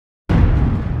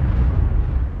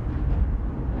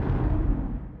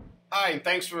Hi, and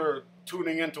thanks for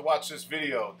tuning in to watch this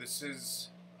video. This is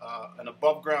an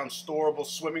above-ground storable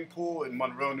swimming pool in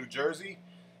Monroe, New Jersey.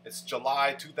 It's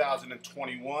July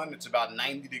 2021. It's about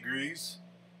 90 degrees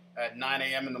at 9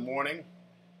 a.m. in the morning.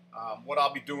 What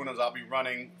I'll be doing is I'll be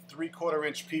running 3/4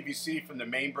 inch PVC from the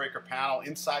main breaker panel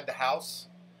inside the house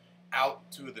out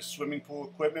to the swimming pool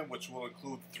equipment, which will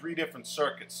include 3 different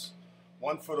circuits.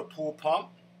 One for the pool pump,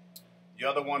 the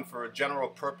other one for a general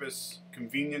purpose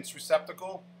convenience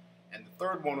receptacle, and the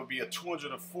third one will be a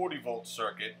 240 volt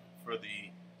circuit for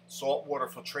the saltwater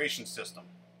filtration system.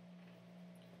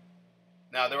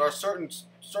 Now there are certain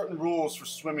rules for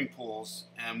swimming pools,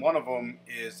 and one of them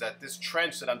is that this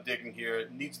trench that I'm digging here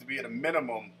needs to be at a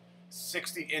minimum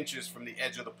 60 inches from the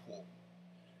edge of the pool.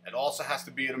 It also has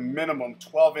to be at a minimum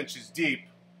 12 inches deep,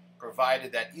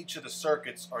 provided that each of the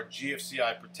circuits are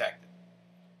GFCI protected.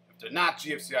 If they're not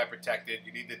GFCI protected,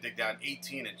 you need to dig down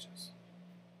 18 inches.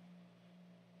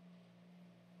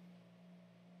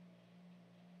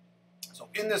 So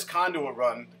in this conduit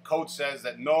run, the code says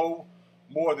that no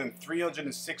more than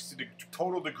 360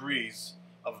 total degrees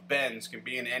of bends can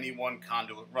be in any one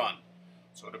conduit run.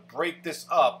 So to break this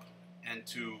up and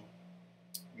to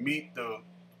meet the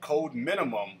code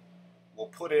minimum, we'll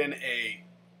put in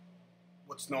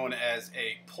what's known as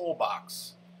a pull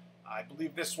box. I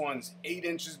believe this one's 8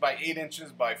 inches by 8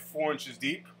 inches by 4 inches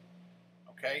deep.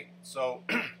 Okay, so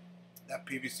that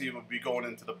PVC will be going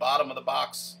into the bottom of the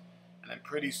box, and then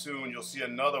pretty soon you'll see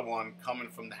another one coming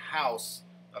from the house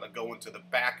that'll go into the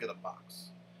back of the box.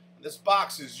 And this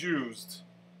box is used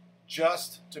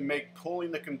just to make pulling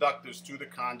the conductors through the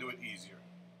conduit easier.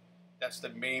 That's the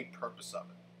main purpose of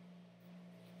it.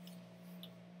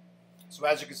 So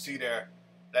as you can see there,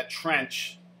 that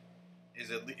trench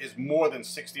is more than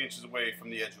 60 inches away from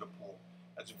the edge of the pool.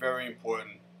 That's very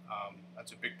important.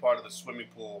 That's a big part of the swimming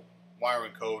pool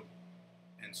wiring code.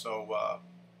 And so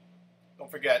don't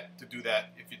forget to do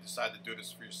that if you decide to do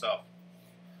this for yourself.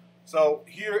 So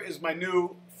here is my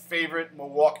new favorite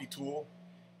Milwaukee tool.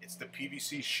 It's the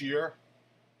PVC shear.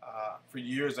 For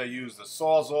years I used a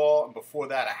Sawzall, and before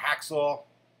that a hacksaw.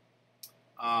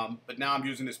 But now I'm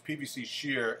using this PVC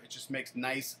shear. It just makes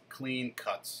nice, clean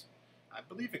cuts. I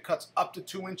believe it cuts up to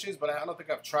 2 inches, but I don't think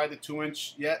I've tried the 2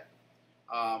 inch yet.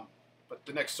 But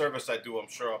the next service I do, I'm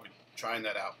sure I'll be trying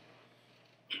that out.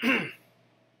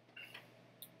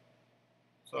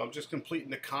 So I'm just completing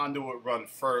the conduit run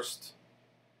first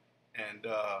and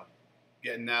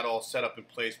getting that all set up in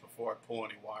place before I pull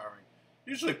any wiring.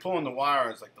 Usually pulling the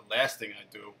wire is like the last thing I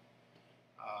do.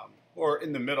 Or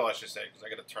in the middle, I should say, because I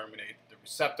got to terminate the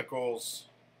receptacles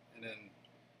and then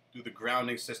do the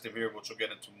grounding system here, which we'll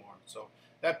get into more. So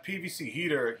that PVC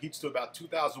heater heats to about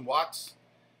 2,000 watts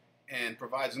and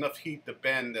provides enough heat to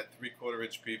bend that 3/4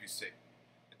 inch PVC.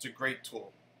 It's a great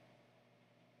tool.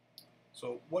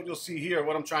 So what you'll see here,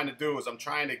 what I'm trying to do is I'm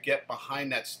trying to get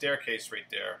behind that staircase right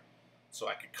there so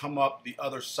I could come up the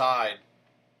other side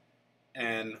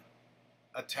and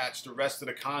attach the rest of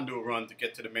the conduit run to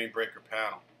get to the main breaker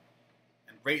panel.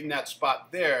 And right in that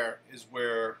spot there is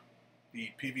where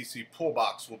the PVC pull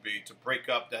box will be to break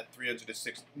up that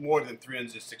more than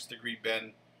 306 degree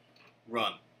bend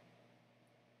run.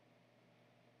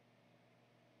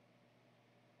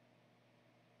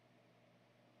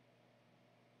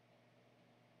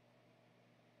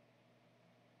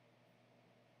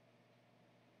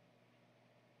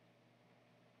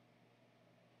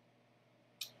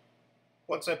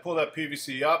 Once I pull that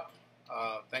PVC up,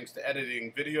 thanks to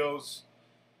editing videos,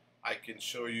 I can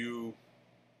show you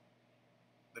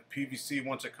the PVC.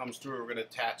 Once it comes through, we're going to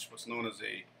attach what's known as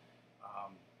a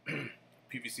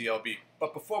PVC LB.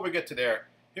 But before we get to there,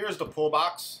 here's the pull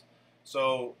box.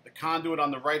 So the conduit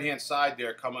on the right hand side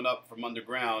there coming up from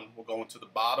underground will go into the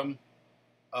bottom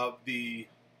of the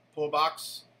pull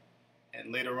box,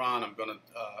 and later on I'm going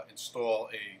to install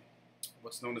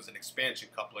what's known as an expansion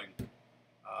coupling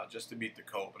just to meet the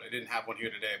code. But I didn't have one here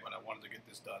today, but I wanted to get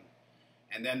this done.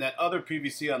 And then that other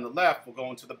PVC on the left will go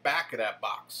into the back of that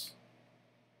box.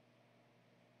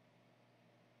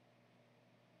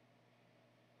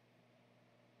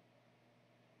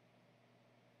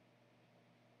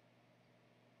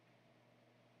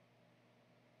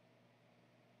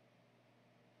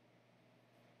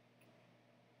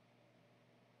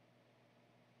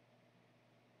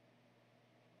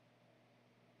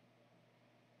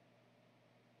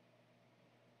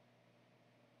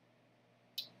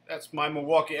 That's my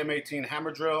Milwaukee M18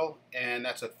 hammer drill, and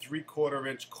that's a 3/4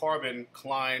 inch carbon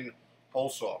Klein hole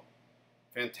saw.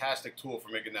 Fantastic tool for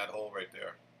making that hole right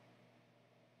there.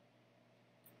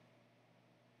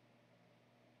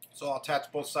 So I'll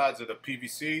attach both sides of the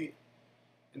PVC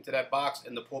into that box,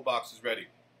 and the pull box is ready.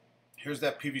 Here's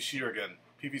that PVC shear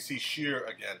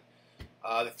again.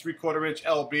 The 3/4 inch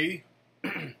LB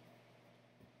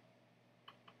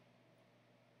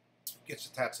gets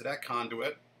attached to that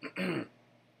conduit.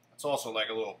 It's also like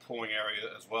a little pulling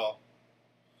area as well.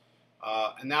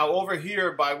 And now over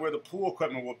here by where the pool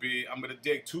equipment will be, I'm going to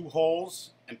dig 2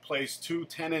 holes and place 2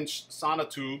 10-inch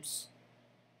sonotubes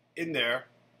in there,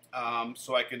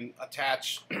 so I can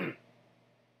attach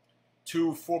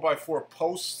 2 4x4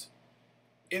 posts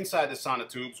inside the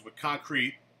sonotubes with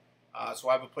concrete, so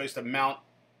I have a place to mount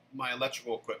my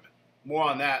electrical equipment. More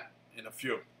on that in a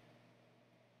few.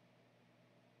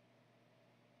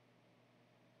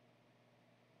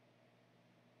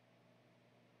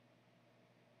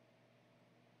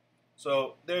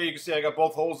 So there you can see I got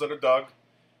both holes that are dug,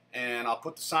 and I'll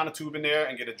put the sonotube in there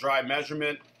and get a dry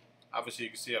measurement. Obviously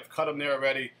you can see I've cut them there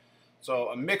already. So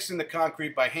I'm mixing the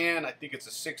concrete by hand. I think it's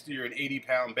a 60 or an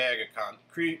 80-pound bag of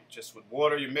concrete. Just with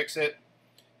water you mix it.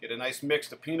 Get a nice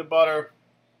mix of peanut butter,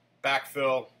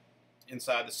 backfill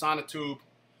inside the sonotube.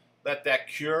 Let that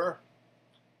cure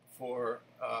before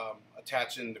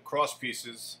attaching the cross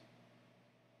pieces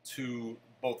to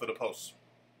both of the posts.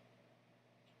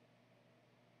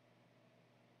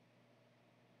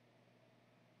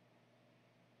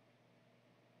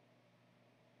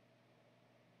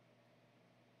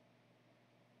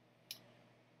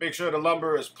 Make sure the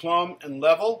lumber is plumb and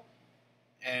level,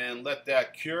 and let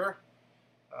that cure.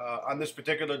 On this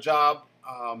particular job,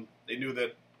 they knew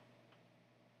that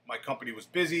my company was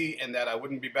busy and that I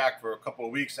wouldn't be back for a couple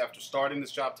of weeks after starting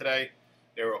this job today.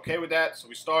 They were okay with that, so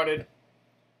we started.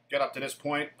 Get up to this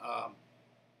point,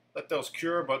 let those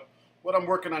cure. But what I'm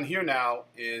working on here now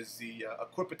is the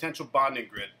equipotential bonding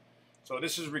grid. So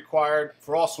this is required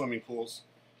for all swimming pools.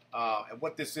 And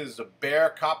what this is a bare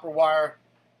copper wire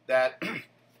that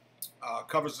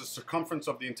covers the circumference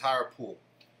of the entire pool.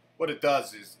 What it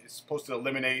does is it's supposed to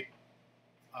eliminate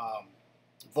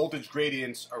voltage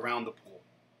gradients around the pool.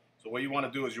 So what you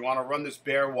want to do is you want to run this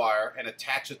bare wire and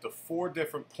attach it to 4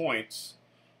 different points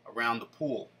around the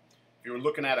pool. If you were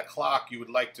looking at a clock, you would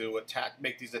like to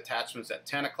make these attachments at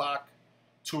 10 o'clock,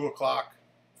 2 o'clock,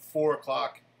 4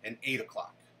 o'clock, and 8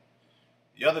 o'clock.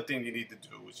 The other thing you need to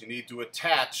do is you need to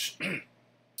attach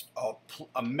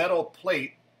a metal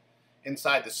plate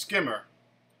inside the skimmer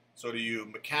so that you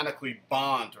mechanically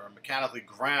bond or mechanically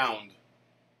ground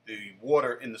the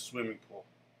water in the swimming pool.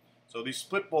 So these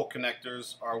split bolt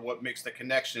connectors are what makes the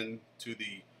connection to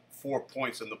the 4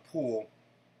 points in the pool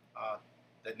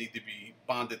that need to be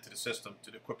bonded to the system,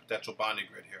 to the equipotential bonding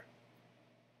grid here.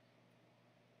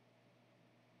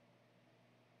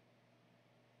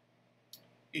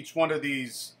 Each one of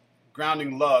these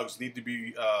grounding lugs need to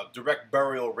be direct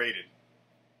burial rated,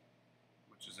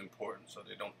 which is important so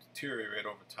they don't deteriorate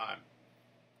over time.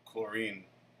 Chlorine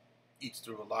eats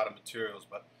through a lot of materials,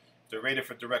 but if they're rated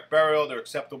for direct burial, they're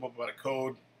acceptable by the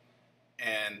code,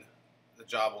 and the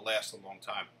job will last a long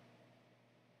time.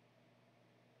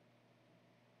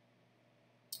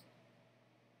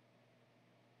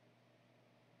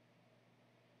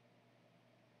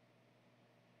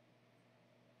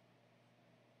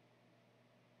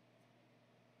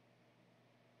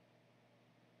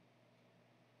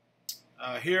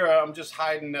 Here I'm just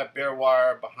hiding that bare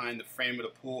wire behind the frame of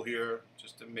the pool here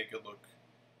just to make it look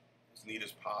as neat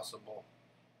as possible.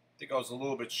 I think I was a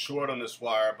little bit short on this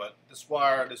wire, but this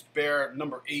wire, this bare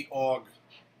number 8 AUG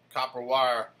copper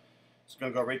wire is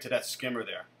going to go right to that skimmer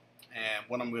there. And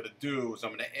what I'm going to do is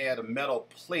I'm going to add a metal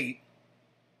plate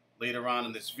later on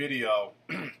in this video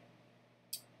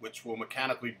which will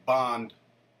mechanically bond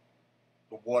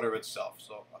the water itself.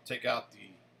 So I'll take out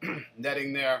the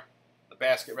netting there, the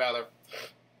basket rather,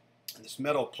 and this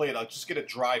metal plate. I'll just get a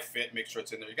dry fit, make sure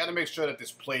it's in there. You got to make sure that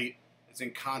this plate is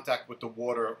in contact with the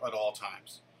water at all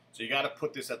times. So you got to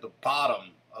put this at the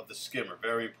bottom of the skimmer,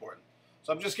 very important.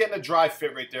 So I'm just getting a dry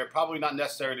fit right there, probably not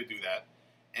necessary to do that.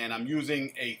 And I'm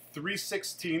using a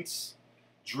 3/16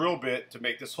 drill bit to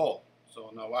make this hole.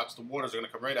 So now watch, the water's going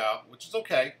to come right out, which is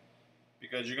okay,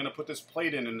 because you're going to put this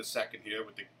plate in a second here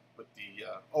with the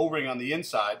O-ring on the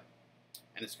inside,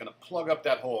 and it's going to plug up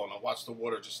that hole, and I'll watch the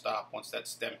water just stop once that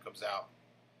stem comes out.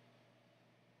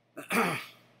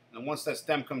 And once that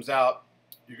stem comes out,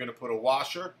 you're going to put a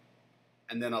washer,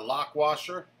 and then a lock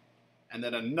washer, and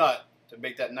then a nut to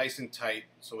make that nice and tight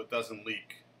so it doesn't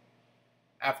leak.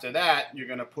 After that, you're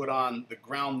going to put on the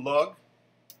ground lug,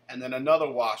 and then another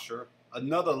washer,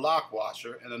 another lock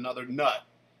washer, and another nut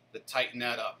to tighten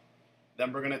that up.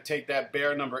 Then we're going to take that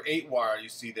bare number 8 wire you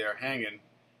see there hanging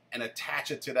and attach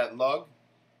it to that lug,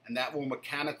 and that will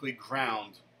mechanically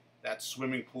ground that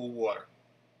swimming pool water.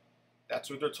 That's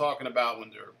what they're talking about when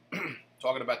they're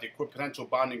talking about the equipotential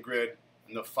bonding grid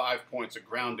and the 5 points of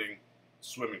grounding the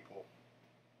swimming pool.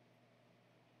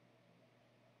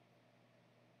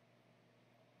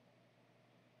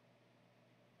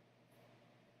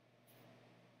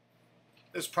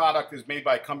 This product is made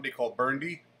by a company called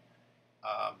Burndy.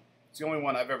 It's the only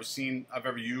one I've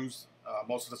ever used.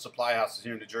 Most of the supply houses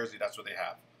here in New Jersey, that's what they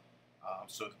have.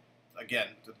 So again,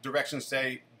 the directions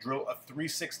say drill a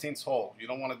 3/16 hole. You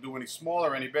don't want to do any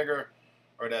smaller, any bigger,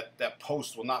 or that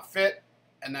post will not fit,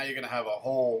 and now you're going to have a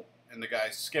hole in the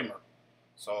guy's skimmer.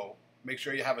 So make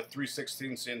sure you have a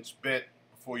 3/16 inch bit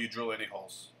before you drill any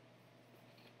holes.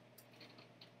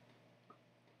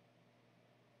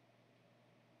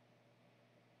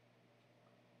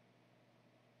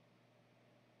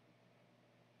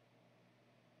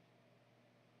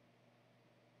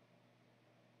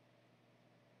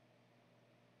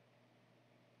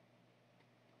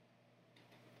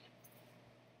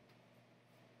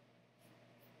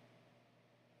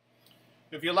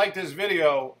 If you like this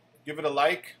video, give it a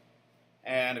like,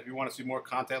 and if you want to see more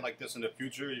content like this in the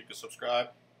future, you can subscribe.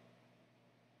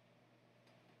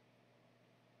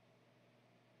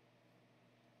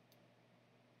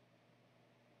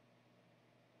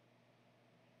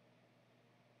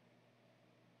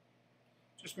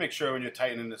 Just make sure when you're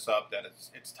tightening this up that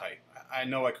it's tight. I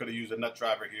know I could have used a nut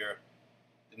driver here.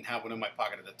 Didn't have one in my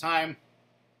pocket at the time,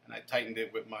 and I tightened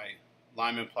it with my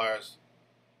lineman pliers.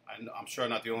 I'm sure I'm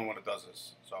not the only one that does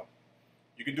this. So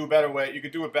you can do a better way. You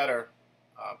can do it better,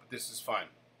 but this is fine.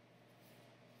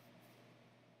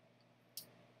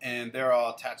 And there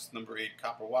I'll attach number 8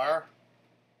 copper wire,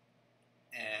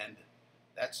 and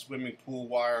that swimming pool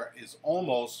wire is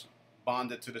almost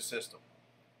bonded to the system.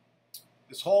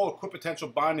 This whole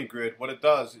equipotential bonding grid, what it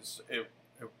does is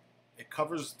it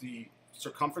covers the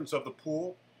circumference of the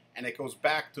pool, and it goes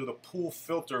back to the pool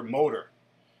filter motor.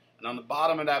 And on the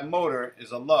bottom of that motor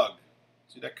is a lug.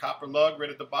 See that copper lug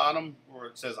right at the bottom where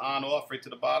it says on off right to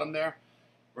the bottom there?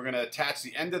 We're going to attach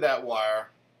the end of that wire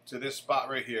to this spot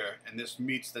right here, and this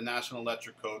meets the National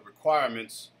Electric Code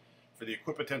requirements for the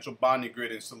equipotential bonding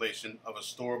grid installation of a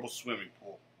storable swimming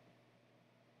pool.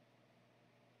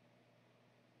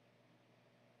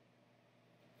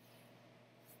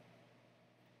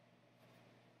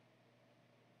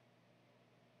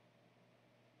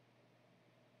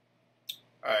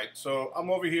 Alright, so I'm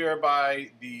over here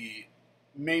by the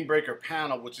main breaker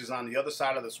panel, which is on the other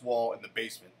side of this wall in the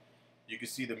basement. You can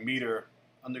see the meter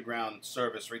underground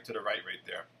service right to the right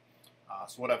there.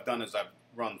 So what I've done is I've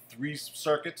run 3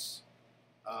 circuits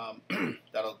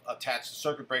that'll attach the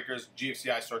circuit breakers,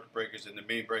 GFCI circuit breakers in the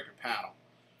main breaker panel.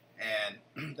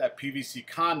 And that PVC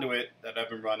conduit that I've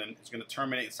been running is going to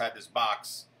terminate inside this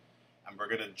box, and we're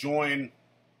going to join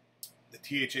the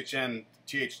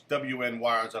THWN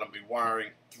wires that I'll be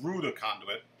wiring through the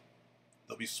conduit.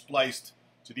 They'll be spliced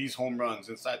to these home runs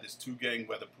inside this 2-gang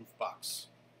weatherproof box.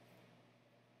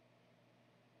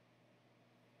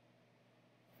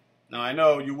 Now I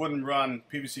know you wouldn't run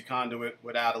PVC conduit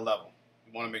without a level.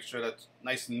 You want to make sure that's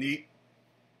nice and neat.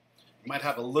 You might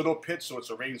have a little pitch so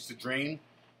it's arranged to drain,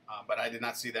 but I did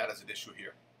not see that as an issue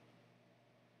here.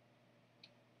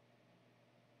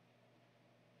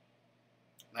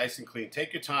 Nice and clean.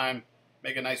 Take your time,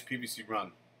 make a nice PVC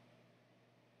run.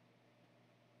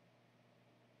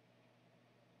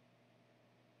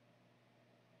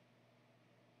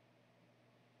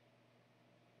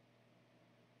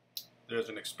 There's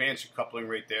an expansion coupling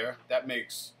right there. That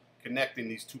makes connecting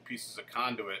these 2 pieces of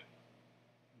conduit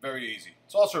very easy.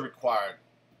 It's also required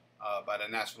by the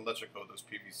National Electric Code, those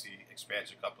PVC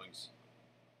expansion couplings.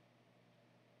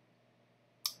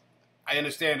 I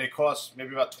understand they cost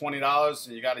maybe about $20,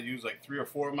 and you got to use like 3 or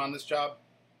 4 of them on this job.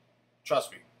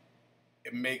 Trust me,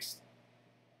 it makes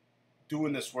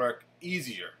doing this work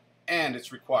easier, and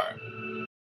it's required.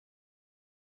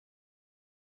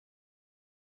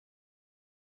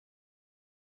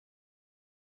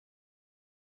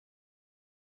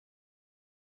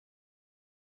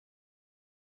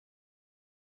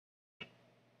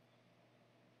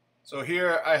 So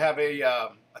here I have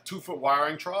a 2-foot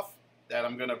wiring trough that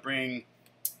I'm going to bring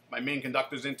my main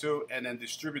conductors into and then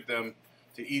distribute them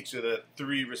to each of the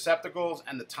 3 receptacles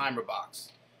and the timer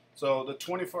box. So the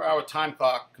 24-hour time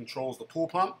clock controls the pool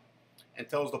pump and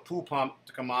tells the pool pump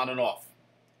to come on and off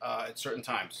at certain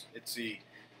times. It's the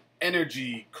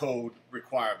energy code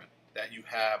requirement that you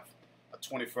have a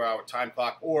 24-hour time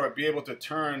clock or be able to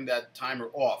turn that timer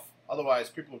off. Otherwise,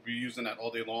 people will be using that all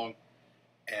day long,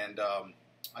 and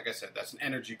like I said, that's an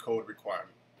energy code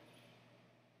requirement.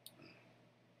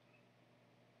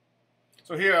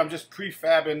 So here I'm just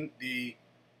prefabbing the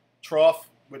trough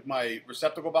with my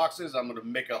receptacle boxes, I'm going to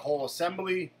make a whole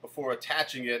assembly before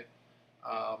attaching it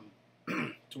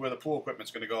to where the pool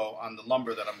equipment's going to go on the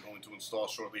lumber that I'm going to install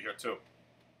shortly here too.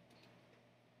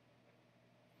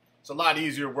 It's a lot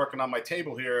easier working on my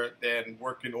table here than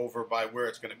working over by where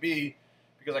it's going to be,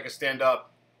 because I can stand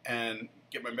up and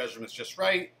get my measurements just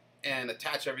right and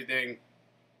attach everything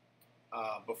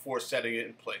before setting it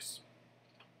in place.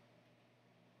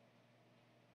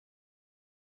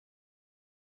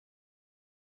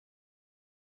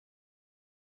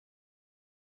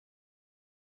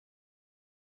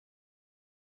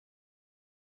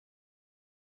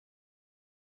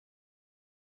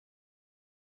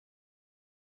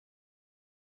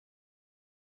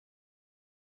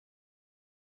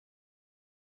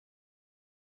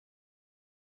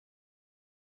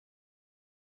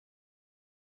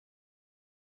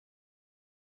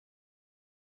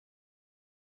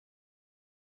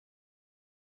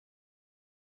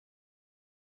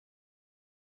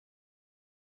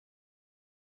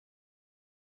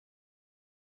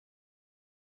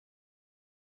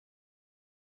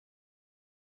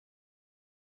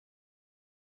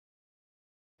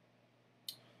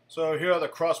 So here are the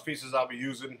cross pieces I'll be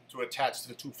using to attach to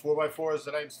the two 4x4s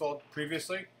that I installed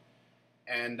previously.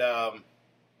 And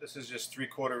this is just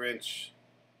 3/4 inch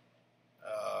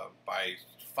by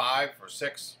 5 or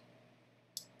 6.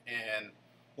 And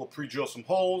we'll pre-drill some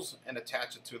holes and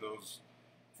attach it to those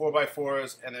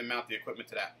 4x4s and then mount the equipment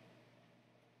to that.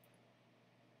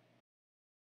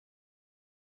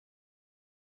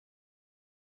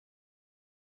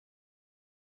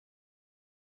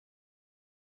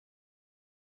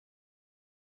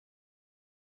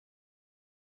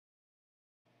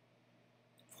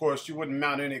 Of course, you wouldn't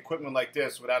mount any equipment like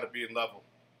this without it being level.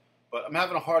 But I'm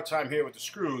having a hard time here with the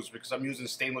screws because I'm using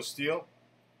stainless steel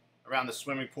around the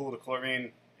swimming pool, the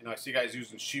chlorine. You know, I see guys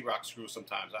using sheetrock screws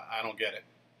sometimes. I don't get it.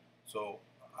 So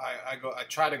I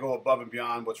try to go above and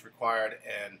beyond what's required.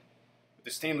 And with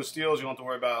the stainless steels, you don't have to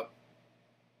worry about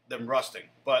them rusting.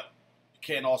 But you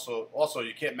can't also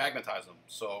you can't magnetize them.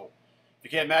 So if you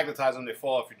can't magnetize them, they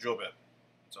fall off your drill bit.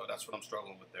 So that's what I'm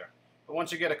struggling with there. But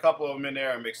once you get a couple of them in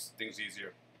there, it makes things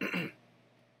easier.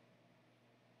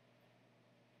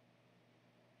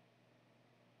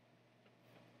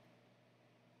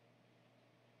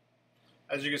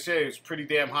 As you can see, it's pretty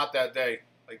damn hot that day,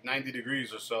 like 90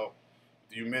 degrees or so,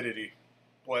 the humidity.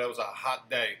 Boy, that was a hot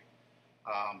day.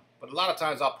 But a lot of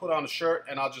times I'll put on a shirt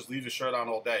and I'll just leave the shirt on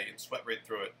all day and sweat right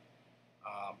through it.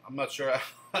 I'm not sure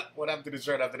what happened to the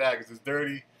shirt after that because it's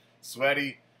dirty,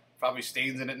 sweaty, probably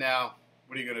stains in it now.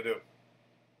 What are you gonna do?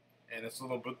 And it's a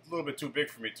little bit too big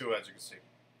for me too, as you can see.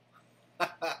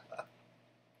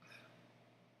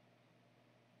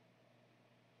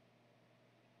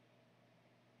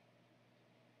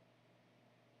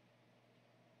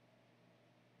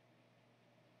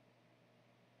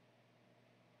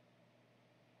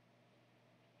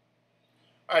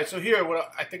 All right, so here,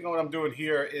 what I'm doing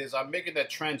here is I'm making that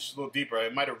trench a little deeper.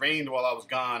 It might have rained while I was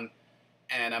gone,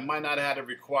 and I might not have had the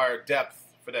required depth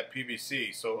for that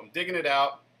PVC. So I'm digging it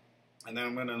out, and then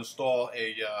I'm going to install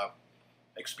a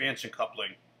expansion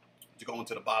coupling to go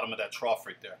into the bottom of that trough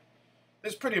right there.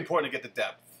 It's pretty important to get the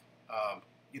depth.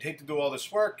 You'd hate to do all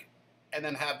this work and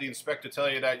then have the inspector tell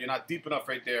you that you're not deep enough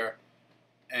right there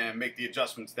and make the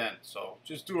adjustments then. So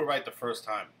just do it right the first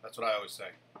time. That's what I always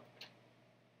say.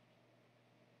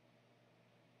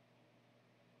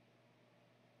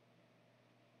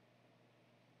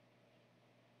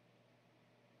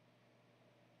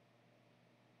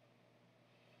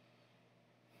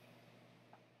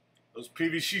 Those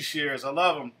PVC shears, I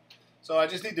love them. So I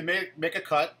just need to make a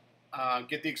cut,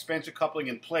 get the expansion coupling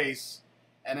in place,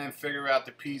 and then figure out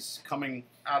the piece coming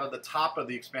out of the top of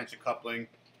the expansion coupling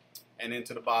and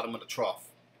into the bottom of the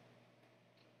trough.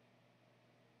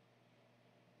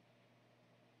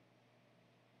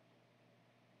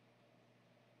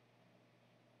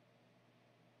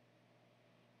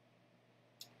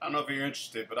 I don't know if you're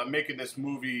interested, but I'm making this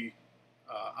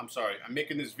I'm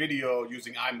making this video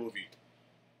using iMovie.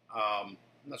 I'm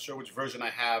not sure which version I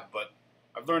have, but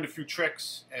I've learned a few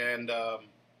tricks, and I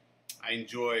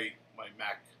enjoy my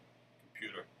Mac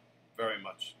computer very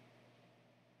much.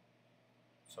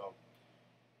 So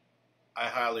I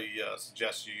highly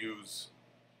suggest you use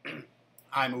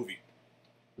iMovie.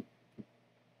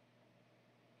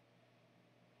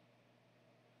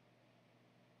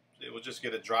 So we'll just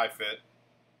get a dry fit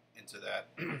into that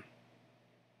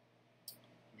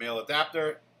male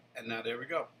adapter, and now there we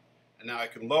go. And now I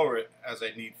can lower it as I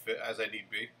need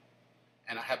be,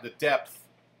 and I have the depth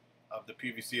of the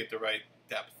PVC at the right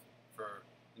depth for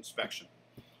inspection.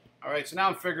 All right, so now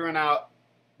I'm figuring out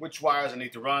which wires I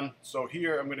need to run. So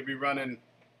here I'm going to be running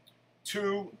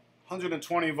two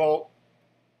 120 volt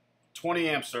 20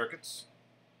 amp circuits,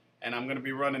 and I'm going to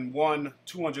be running one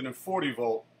 240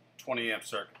 volt 20 amp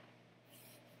circuit.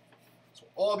 So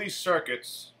all these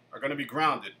circuits are going to be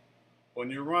grounded.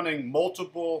 When you're running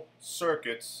multiple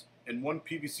circuits in one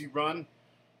PVC run,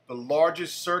 the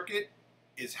largest circuit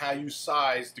is how you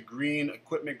size the green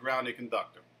equipment grounded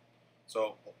conductor.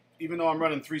 So even though I'm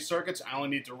running 3 circuits, I only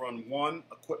need to run 1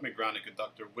 equipment grounded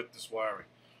conductor with this wiring.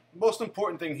 The most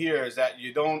important thing here is that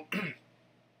you don't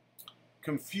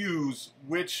confuse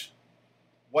which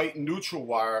white neutral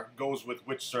wire goes with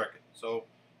which circuit. So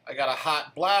I got a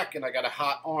hot black and I got a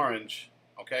hot orange,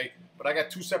 okay? But I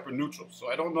got 2 separate neutrals, so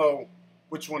I don't know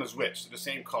which one is which. They're the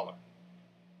same color.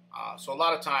 So a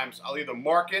lot of times I'll either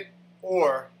mark it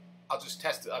or I'll just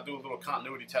test it. I'll do a little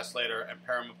continuity test later and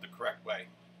pair them up the correct way.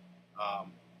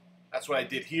 That's what I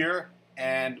did here,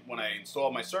 and when I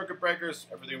installed my circuit breakers,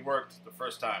 everything worked the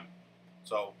first time.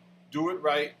 So do it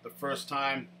right the first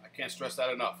time. I can't stress that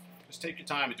enough. Just take your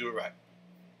time and do it right.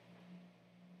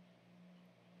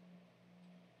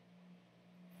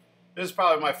 This is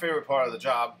probably my favorite part of the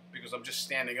job because I'm just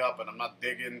standing up and I'm not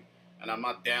digging and I'm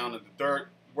not down in the dirt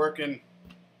working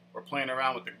or playing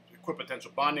around with the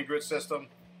equipotential bonding grid system.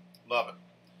 Love it.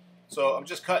 So I'm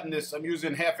just cutting this. I'm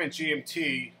using 1/2 inch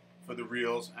EMT for the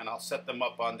reels, and I'll set them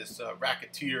up on this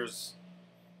Racketeers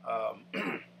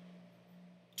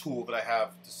tool that I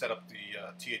have to set up the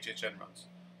THHN runs.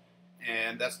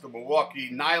 And that's the Milwaukee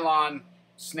nylon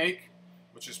snake,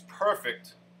 which is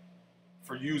perfect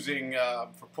for using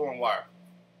for pulling wire.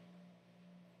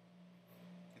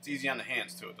 It's easy on the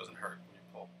hands too. It doesn't hurt when you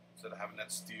pull instead of having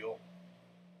that steel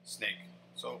snake.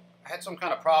 So I had some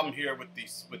kind of problem here with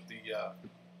this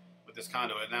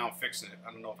conduit. Now I'm fixing it.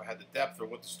 I don't know if I had the depth or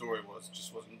what the story was. It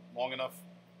just wasn't long enough.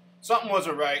 Something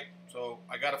wasn't right, so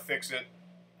I got to fix it.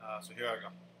 So here I go.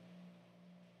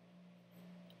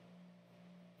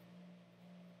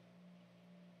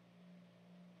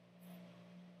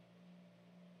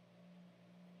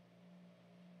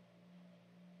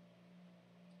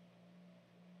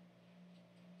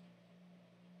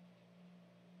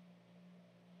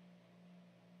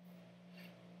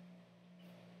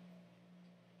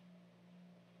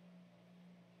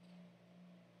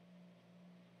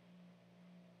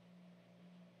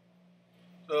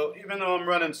 So even though I'm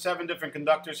running 7 different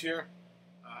conductors here,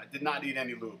 I did not need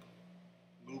any lube.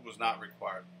 Lube was not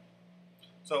required.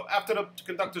 So after the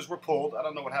conductors were pulled, I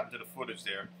don't know what happened to the footage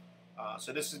there.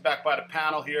 So this is back by the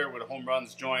panel here where the home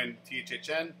runs join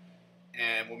THHN,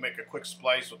 and we'll make a quick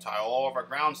splice. We'll tie all of our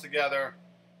grounds together,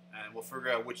 and we'll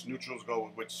figure out which neutrals go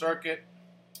with which circuit,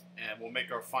 and we'll make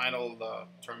our final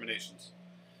terminations.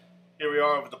 Here we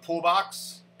are with the pull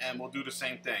box, and we'll do the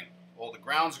same thing. All the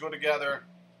grounds go together.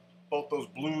 Both those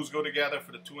blues go together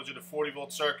for the 240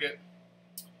 volt circuit,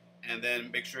 and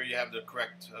then make sure you have the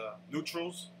correct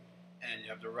neutrals and you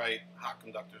have the right hot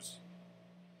conductors.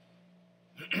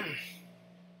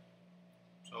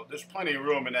 So there's plenty of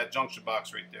room in that junction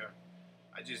box right there.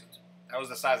 That was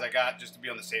the size I got just to be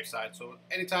on the safe side. So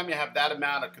anytime you have that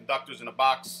amount of conductors in a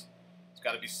box, it's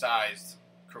got to be sized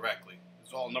correctly.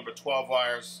 It's all number 12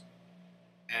 wires,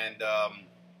 and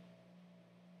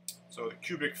so the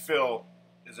cubic fill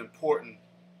is important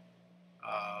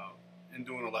in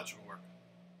doing electrical work.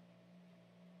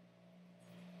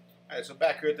 Alright, so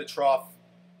back here at the trough,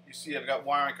 you see I've got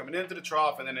wiring coming into the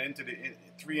trough and then into the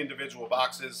 3 individual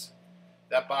boxes.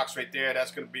 That box right there,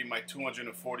 that's going to be my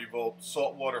 240 volt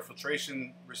saltwater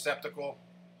filtration receptacle.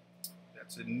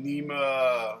 That's a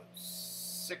NEMA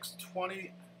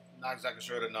 620. Not exactly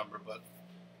sure of the number, but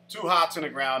 2 hots in the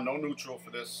ground, no neutral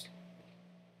for this.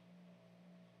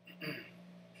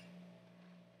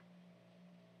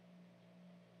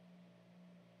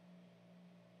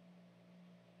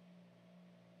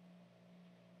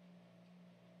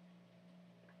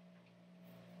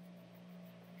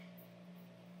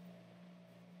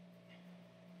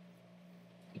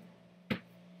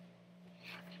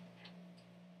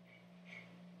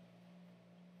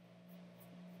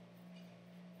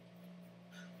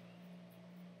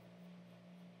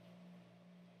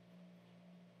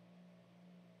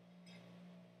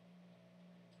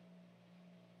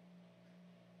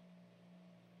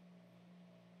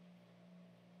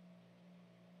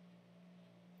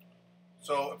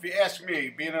 So if you ask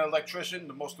me, being an electrician,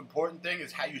 the most important thing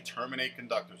is how you terminate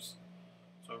conductors.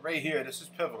 So right here, this is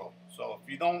pivotal. So if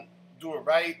you don't do it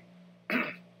right,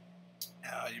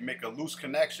 you make a loose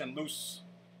connection, loose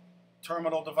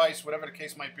terminal device, whatever the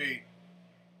case might be.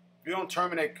 If you don't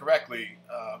terminate correctly,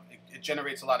 it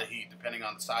generates a lot of heat depending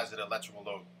on the size of the electrical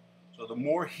load. So the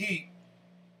more heat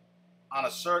on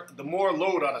a circuit, the more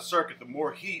load on a circuit, the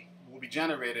more heat will be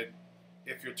generated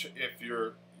if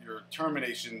your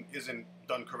termination isn't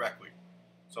done correctly.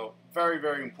 So very,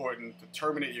 very important to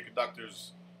terminate your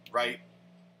conductors right.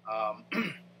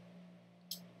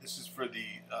 This is for the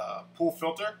pool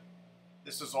filter.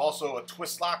 This is also a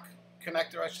twist lock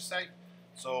connector, I should say.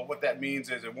 So what that means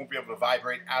is it won't be able to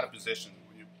vibrate out of position.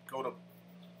 When you go to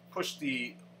push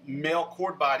the male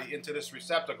cord body into this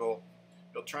receptacle,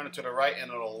 you'll turn it to the right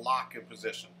and it'll lock in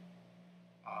position.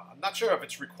 I'm not sure if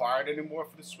it's required anymore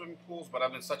for the swimming pools, but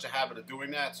I'm in such a habit of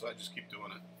doing that, so I just keep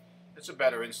doing it. It's a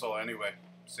better install anyway,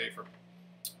 safer.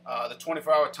 The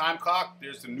 24-hour time clock,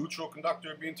 there's the neutral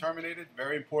conductor being terminated.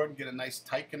 Very important, get a nice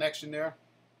tight connection there.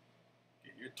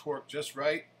 Get your torque just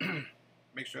right.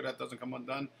 Make sure that doesn't come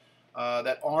undone.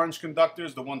 That orange conductor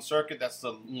is the one circuit, that's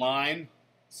the line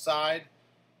side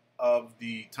of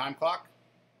the time clock.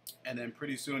 And then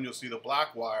pretty soon you'll see the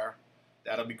black wire.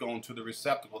 That'll be going to the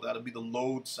receptacle. That'll be the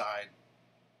load side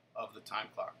of the time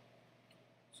clock.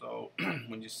 So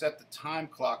when you set the time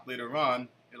clock later on,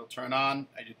 it'll turn on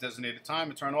at your designated time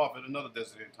and turn off at another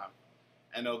designated time.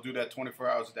 And it'll do that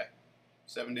 24 hours a day,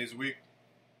 7 days a week.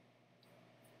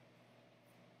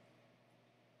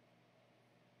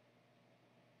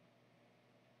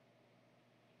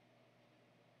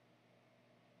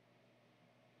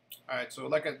 Alright, so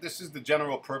this is the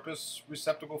general purpose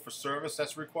receptacle for service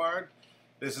that's required.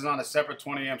 This is on a separate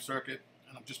 20 amp circuit,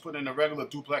 and I'm just putting in a regular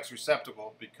duplex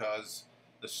receptacle because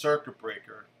the circuit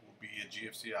breaker will be a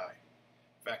GFCI.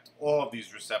 In fact, all of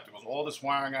these receptacles, all this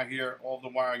wiring out here, all the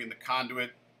wiring in the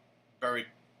conduit buried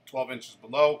 12 inches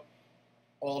below,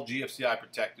 all GFCI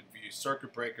protected via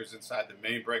circuit breakers inside the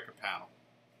main breaker panel.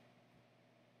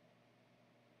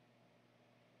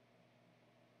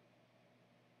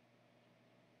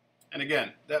 And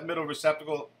again, that middle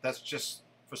receptacle, that's just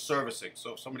for servicing.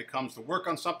 So if somebody comes to work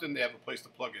on something, they have a place to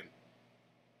plug in.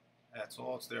 That's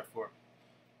all it's there for.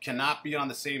 Cannot be on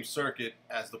the same circuit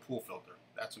as the pool filter.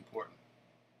 That's important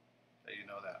that you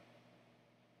know that.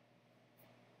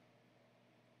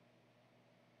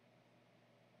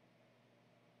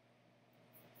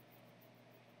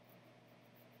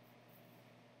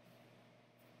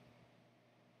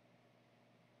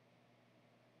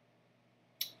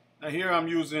 Now here I'm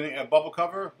using a bubble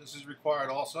cover. This is required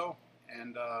also,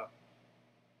 and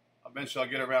eventually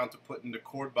I'll get around to putting the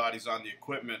cord bodies on the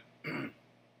equipment,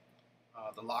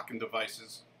 the locking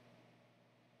devices.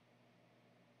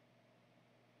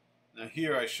 Now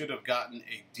here I should have gotten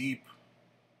a deep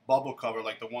bubble cover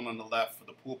like the one on the left for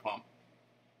the pool pump.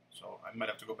 So I might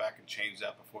have to go back and change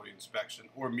that before the inspection,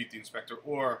 or meet the inspector,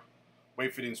 or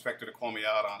wait for the inspector to call me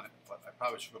out on it. But I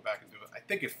probably should go back and do it. I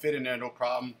think it fit in there, no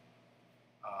problem.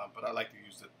 But I like to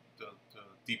use the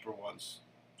deeper ones.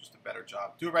 Just a better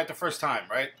job. Do it right the first time,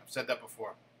 right? I've said that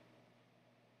before.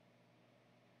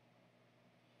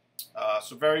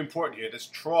 So very important here. This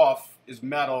trough is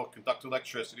metal, conduct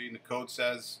electricity, and the code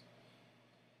says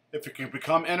if it can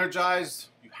become energized,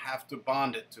 you have to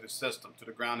bond it to the system, to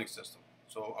the grounding system.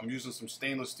 So I'm using some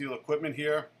stainless steel equipment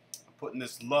here. I'm putting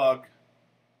this lug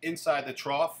inside the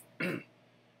trough, and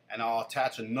I'll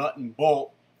attach a nut and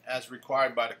bolt as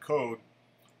required by the code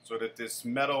so that this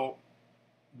metal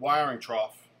wiring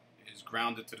trough is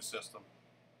grounded to the system.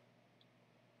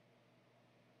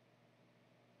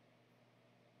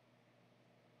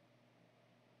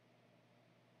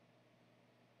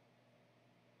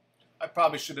 I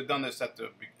probably should have done this at the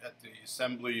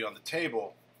assembly on the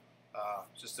table.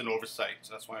 Just an oversight,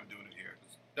 so that's why I'm doing it here.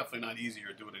 It's definitely not easier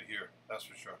doing it here, that's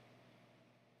for sure.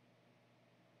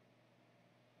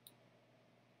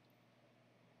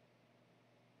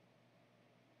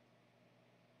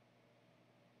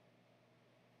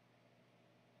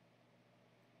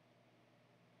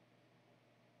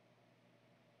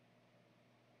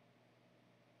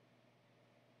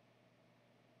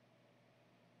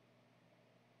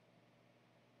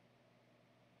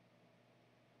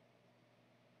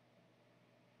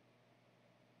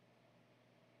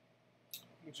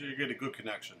 Make sure you get a good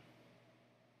connection.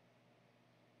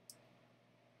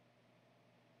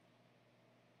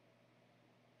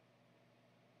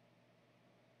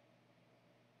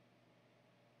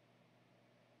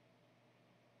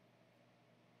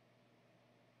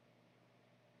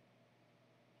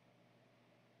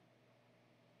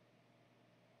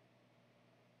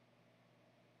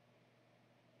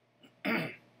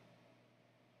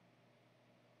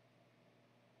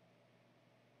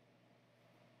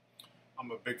 I'm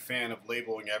a big fan of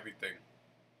labeling everything.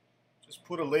 Just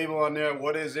put a label on there.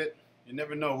 What is it? You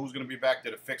never know who's going to be back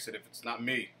there to fix it if it's not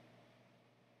me.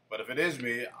 But if it is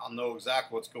me, I'll know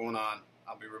exactly what's going on.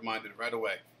 I'll be reminded right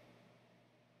away.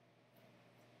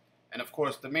 And of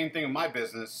course, the main thing in my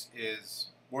business is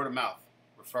word of mouth,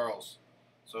 referrals.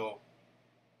 So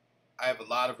I have a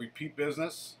lot of repeat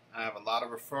business. I have a lot of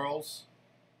referrals,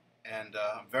 and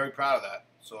I'm very proud of that.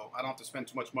 So I don't have to spend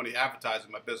too much money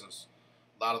advertising my business.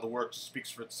 A lot of the work speaks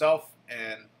for itself,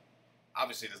 and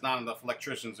obviously there's not enough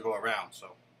electricians to go around.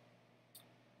 So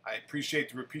I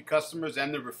appreciate the repeat customers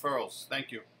and the referrals.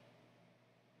 Thank you.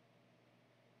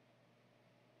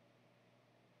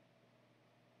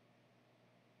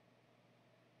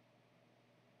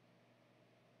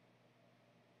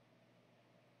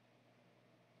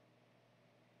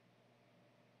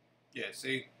 Yeah,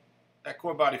 see, that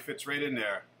core body fits right in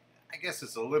there. I guess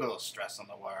it's a little stress on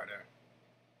the wire there.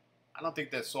 I don't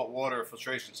think that salt water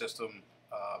filtration system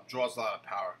draws a lot of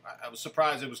power. I was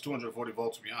surprised it was 240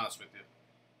 volts, to be honest with you.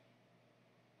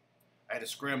 I had to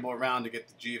scramble around to get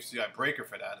the GFCI breaker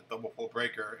for that, a double pole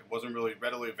breaker. It wasn't really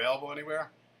readily available anywhere.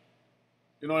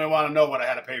 You don't even want to know what I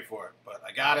had to pay for it, but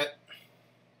I got it,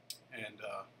 and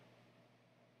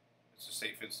it's a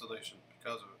safe installation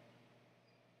because of it.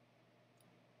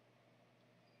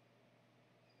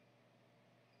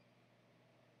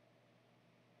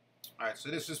 Alright,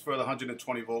 so this is for the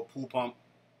 120 volt pool pump,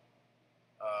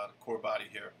 the core body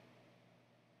here.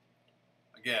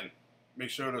 Again, make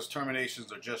sure those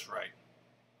terminations are just right.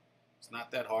 It's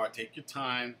not that hard. Take your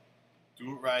time,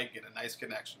 do it right, get a nice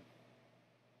connection.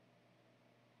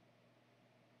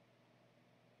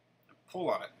 And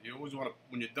pull on it. You always want to,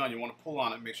 when you're done, you want to pull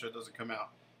on it, make sure it doesn't come out.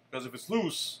 Because if it's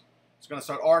loose, it's going to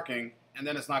start arcing, and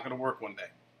then it's not going to work one day.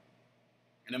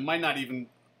 And it might not even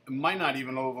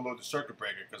overload the circuit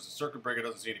breaker, because the circuit breaker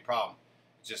doesn't see any problem.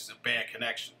 It's just a bad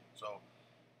connection. So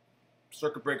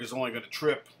circuit breaker is only going to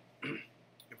trip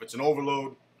if it's an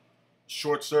overload,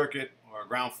 short circuit, or a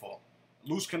ground fault.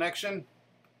 Loose connection,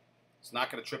 it's not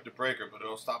going to trip the breaker, but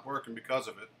it'll stop working because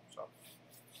of it. So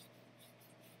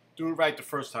do it right the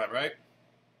first time, right?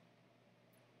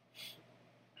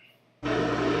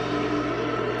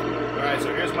 Alright,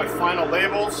 so here's my final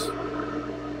labels.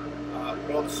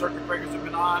 All the circuit breakers have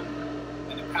been on,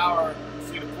 and the power, you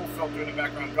see the pool filter in the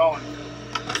background going.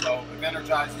 So we've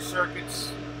energized the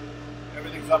circuits,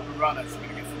 everything's up and running. So we're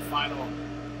going to get some final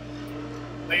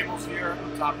labels here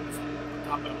on top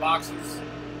of the boxes,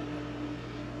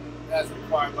 as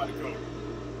required by the code.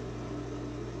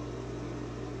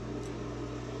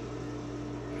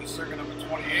 This is circuit number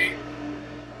 28,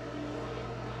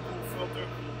 pool filter.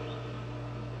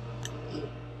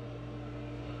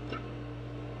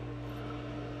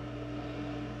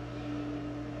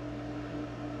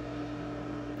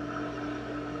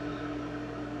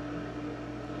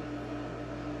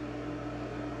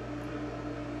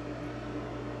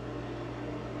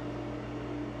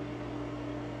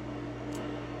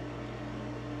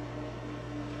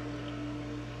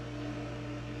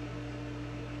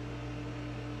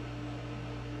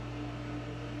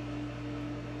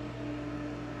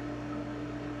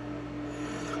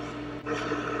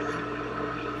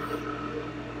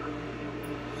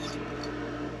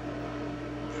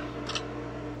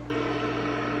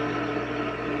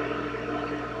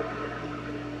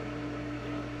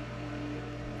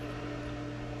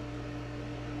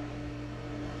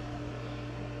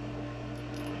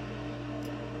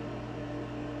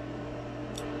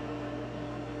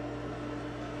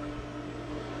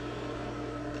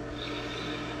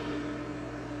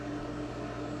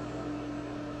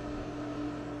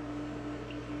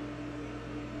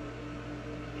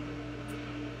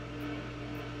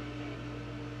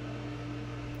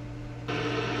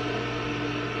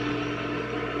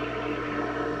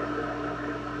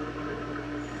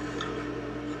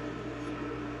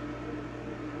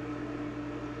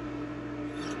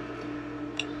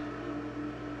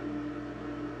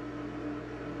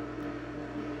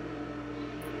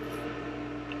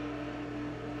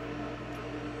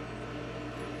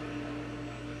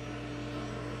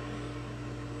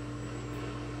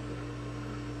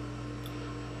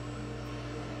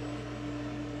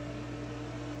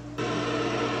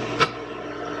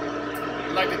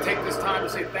 I'd like to take this time to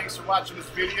say thanks for watching this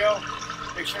video.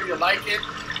 Make sure you like it,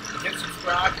 hit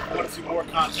subscribe if you want to see more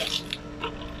content.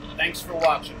 Thanks for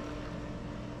watching.